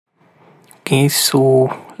Okay,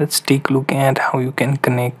 so let's take a look at how you can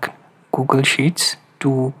connect Google Sheets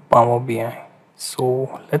to Power BI.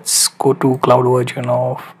 So let's go to cloud version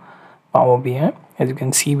of Power BI. As you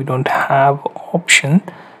can see, we don't have option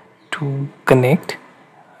to connect,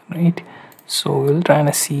 right? So we'll try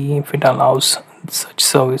and see if it allows such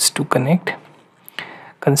service to connect.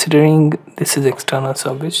 Considering this is external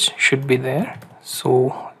service, should be there.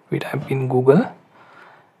 So we type in Google.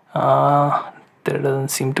 There doesn't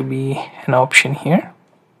seem to be an option here,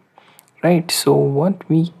 right? So what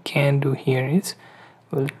we can do here is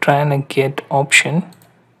we'll try and get option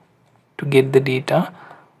to get the data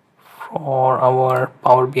for our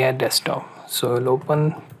Power BI desktop. So we'll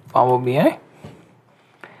open Power BI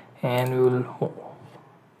and we will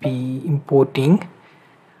be importing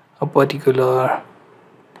a particular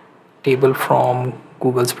table from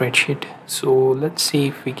Google spreadsheet. So let's see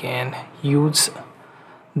if we can use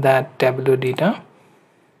that tabular data,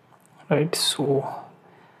 right? So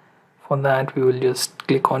for that we will just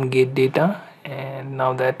click on get data, and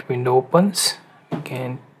now that window opens, we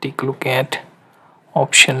can take a look at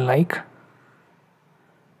option like,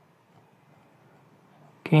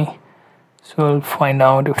 okay, so we'll find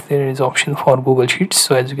out if there is option for Google Sheets.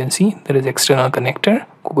 So as you can see, there is external connector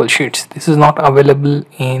Google Sheets. This is not available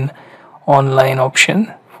in online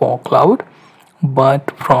option for cloud,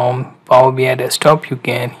 but from Power BI desktop you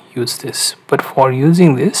can use this. But for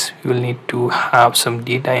using this, you will need to have some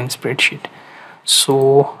data in spreadsheet.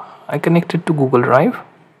 So I connected to Google Drive,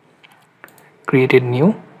 created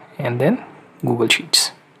new, and then Google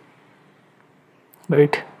Sheets,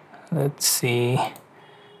 right? Let's see,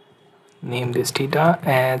 name this data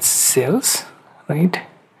as sales, right?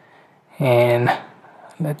 And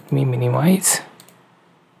let me minimize,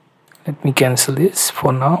 let me cancel this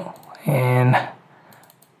for now, and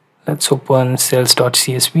let's open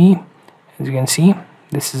sales.csv. As you can see,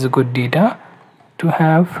 this is a good data to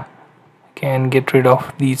have. Can get rid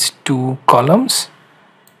of these two columns,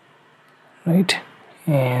 right?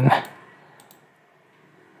 And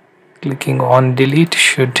clicking on delete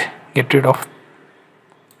should get rid of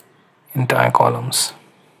entire columns,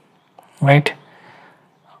 right?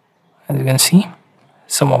 As you can see,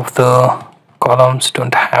 some of the columns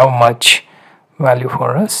don't have much value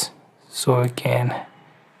for us, so we can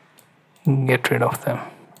get rid of them.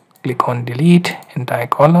 Click on delete entire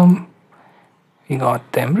column, we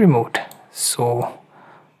got them removed. So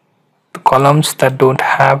the columns that don't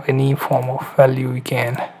have any form of value, we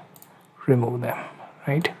can remove them,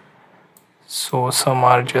 right? So some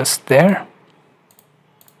are just there,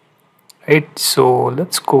 right? So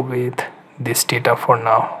let's go with this data for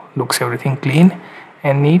now. Looks everything clean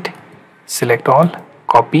and neat. Select all,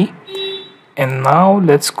 copy, and now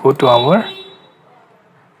let's go to our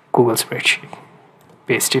Google spreadsheet,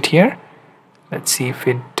 paste it here. Let's see if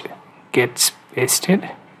it gets pasted,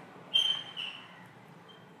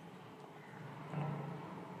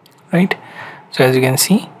 right? So as you can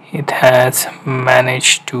see, it has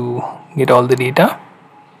managed to get all the data.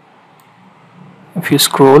 If you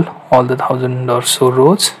scroll, all the 1,000 or so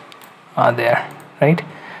rows are there, right?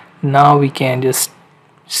 Now we can just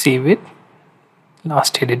save it.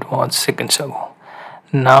 Last edit was seconds ago.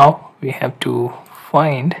 Now we have to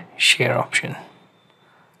find share option,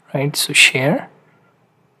 right? So share,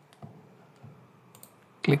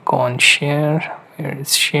 click on share. Where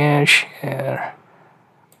is share,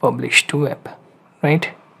 publish to web,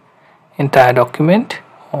 right? Entire document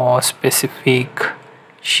or specific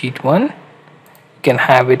sheet 1. You can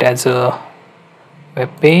have it as a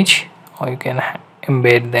web page, or you can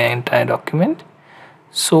embed the entire document.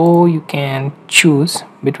 So you can choose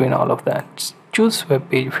between all of that. Choose web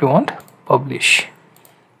page if you want, publish.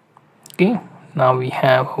 Okay, now we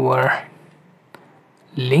have our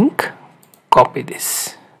link. Copy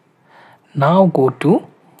this. Now go to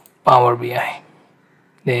Power BI,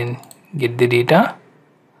 then get the data.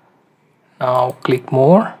 Now click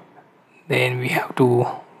more, then we have to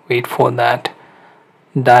wait for that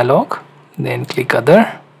dialog, then click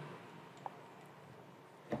other,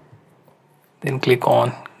 then click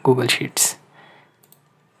on Google Sheets,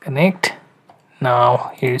 connect.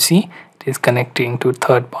 Now here you see it is connecting to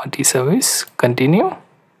third-party service. Continue,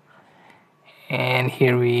 and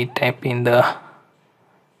here we type in the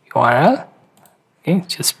URL. Okay,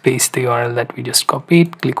 just paste the URL that we just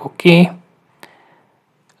copied. Click OK.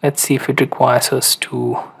 Let's see if it requires us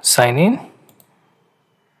to sign in,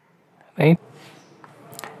 right?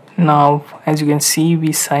 Now as you can see,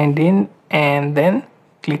 we signed in, and then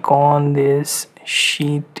click on this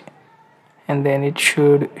sheet, and then it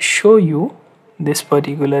should show you this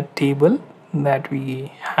particular table that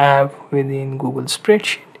we have within Google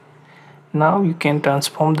spreadsheet. Now you can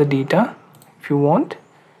transform the data If you want,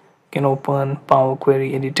 you can open Power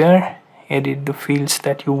Query Editor, edit the fields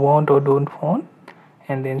that you want or don't want,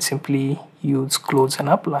 and then simply use close and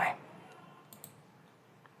apply.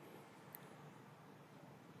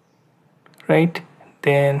 Right,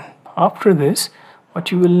 then after this,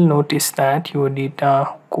 what you will notice that your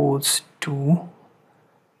data goes to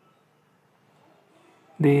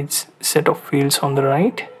this set of fields on the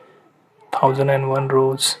right. 1001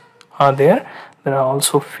 rows are there. There are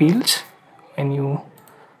also fields. When you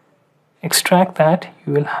extract that,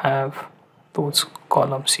 you will have those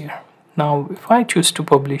columns here. Now if I choose to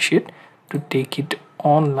publish it, to take it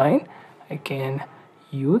online, I can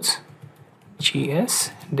use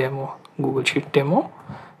GS demo, Google Sheet demo,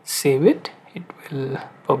 save it. It will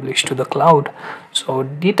publish to the cloud, so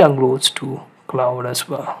data goes to cloud as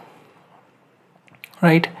well.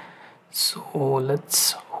 Right, so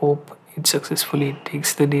let's hope it successfully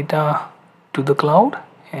takes the data to the cloud,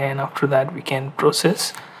 and after that we can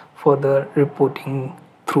process further reporting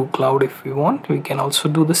through cloud. If we want, we can also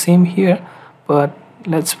do the same here, but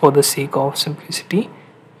let's, for the sake of simplicity,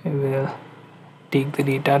 we will take the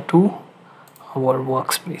data to our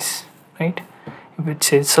workspace. Right, if it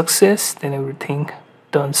says success, then everything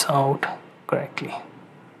turns out correctly.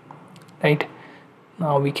 Right,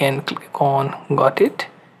 now we can click on got it.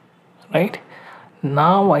 Right,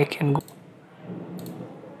 now I can go.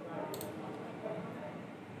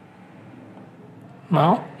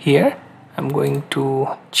 Now here I'm going to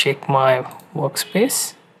check my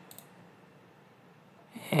workspace,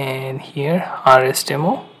 and here RS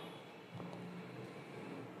demo.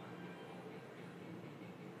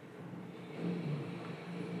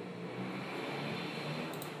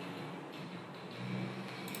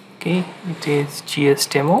 Okay, it is GS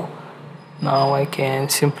demo. Now I can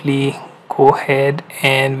simply go ahead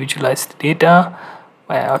and visualize the data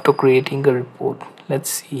by auto creating a report. Let's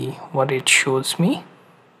see what it shows me.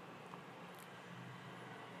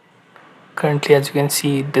 Currently, as you can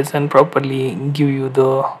see, it doesn't properly give you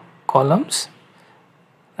the columns,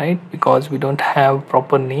 right, because we don't have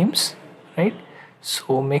proper names. Right,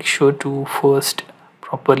 so make sure to first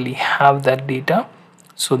properly have that data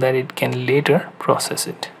so that it can later process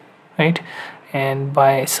it. Right, and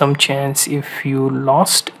by some chance, if you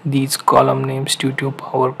lost these column names due to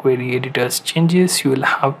Power Query Editor's changes, you will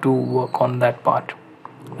have to work on that part.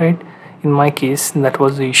 Right, in my case, that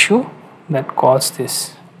was the issue that caused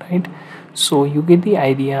this. Right, so you get the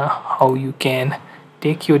idea how you can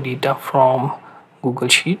take your data from Google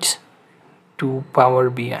Sheets to Power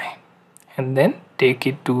BI, and then take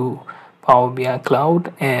it to Power BI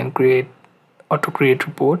Cloud and auto create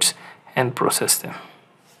reports and process them.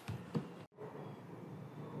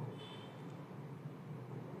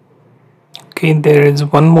 Okay, there is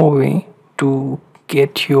one more way to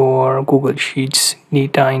get your Google Sheets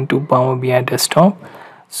data into Power BI desktop.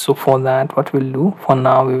 So for that, what we'll do, for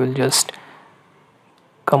now we will just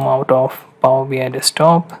come out of Power BI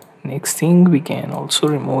desktop. Next thing, we can also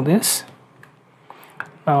remove this.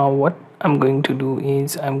 Now what I'm going to do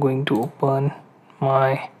is I'm going to open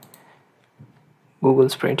my Google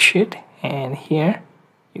spreadsheet, and here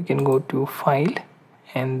you can go to file,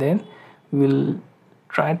 and then we'll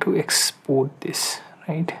try to export this.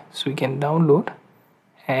 Right, so we can download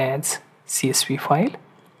as CSV file,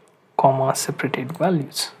 comma separated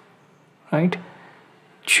values. Right,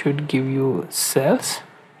 it should give you cells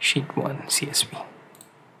sheet 1 CSV.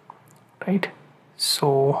 Right,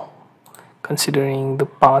 so considering the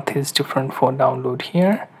path is different for download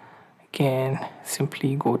here, I can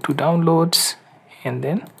simply go to downloads and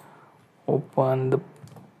then open the,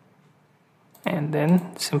 and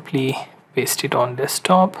then simply paste it on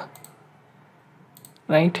desktop.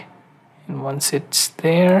 Right, and once it's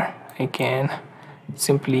there, I can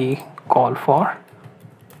simply call for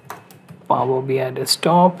Power BI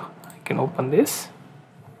desktop. I can open this.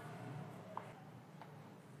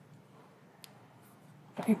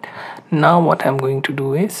 Right, now what I'm going to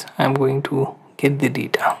do is I'm going to get the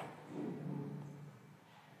data.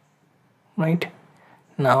 Right,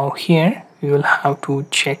 now here we will have to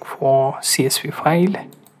check for CSV file.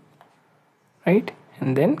 Right,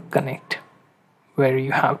 and then connect, where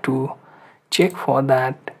you have to check for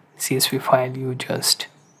that CSV file you just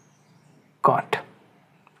got.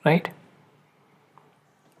 Right,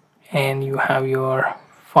 and you have your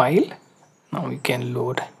file. Now you can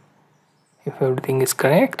load. If everything is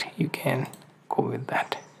correct, you can go with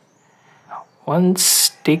that.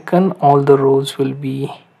 Once taken, all the rows will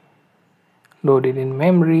be loaded in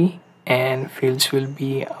memory and fields will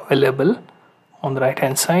be available on the right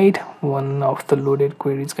hand side. One of the loaded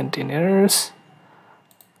queries contain errors.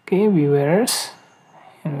 Okay, view errors,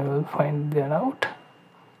 and we will find that out.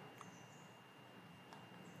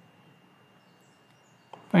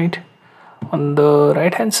 right? On the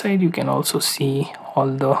right hand side, you can also see all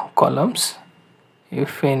the columns.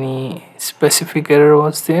 If any specific error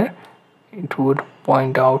was there, it would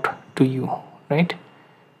point out to you, right?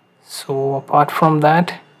 So apart from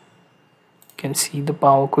that, you can see the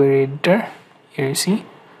Power Query editor. Here you see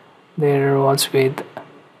the error was with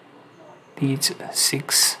these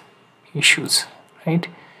 6 issues, right?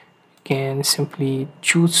 You can simply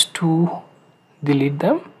choose to delete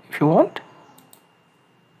them if you want,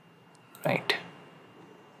 right?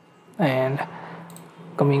 And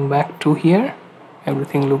coming back to here,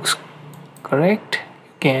 everything looks correct.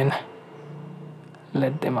 You can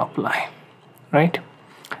let them apply, right?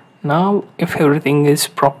 Now if everything is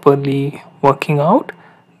properly working out,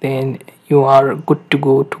 then you are good to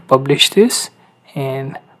go to publish this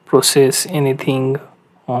and process anything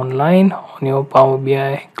online on your Power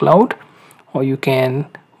BI cloud, or you can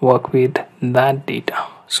work with that data.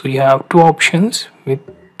 So you have two options with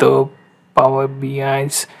the Power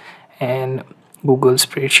BI's and Google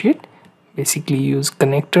spreadsheet. Basically use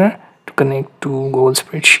connector to connect to Google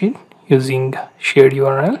spreadsheet using shared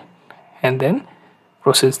URL and then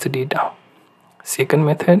process the data. Second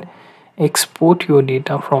method, export your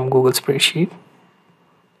data from Google spreadsheet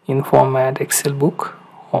in format Excel book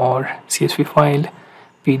or CSV file,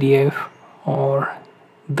 PDF, or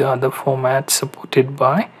the other format supported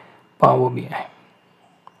by Power BI,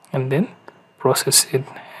 and then process it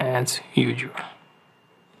as usual.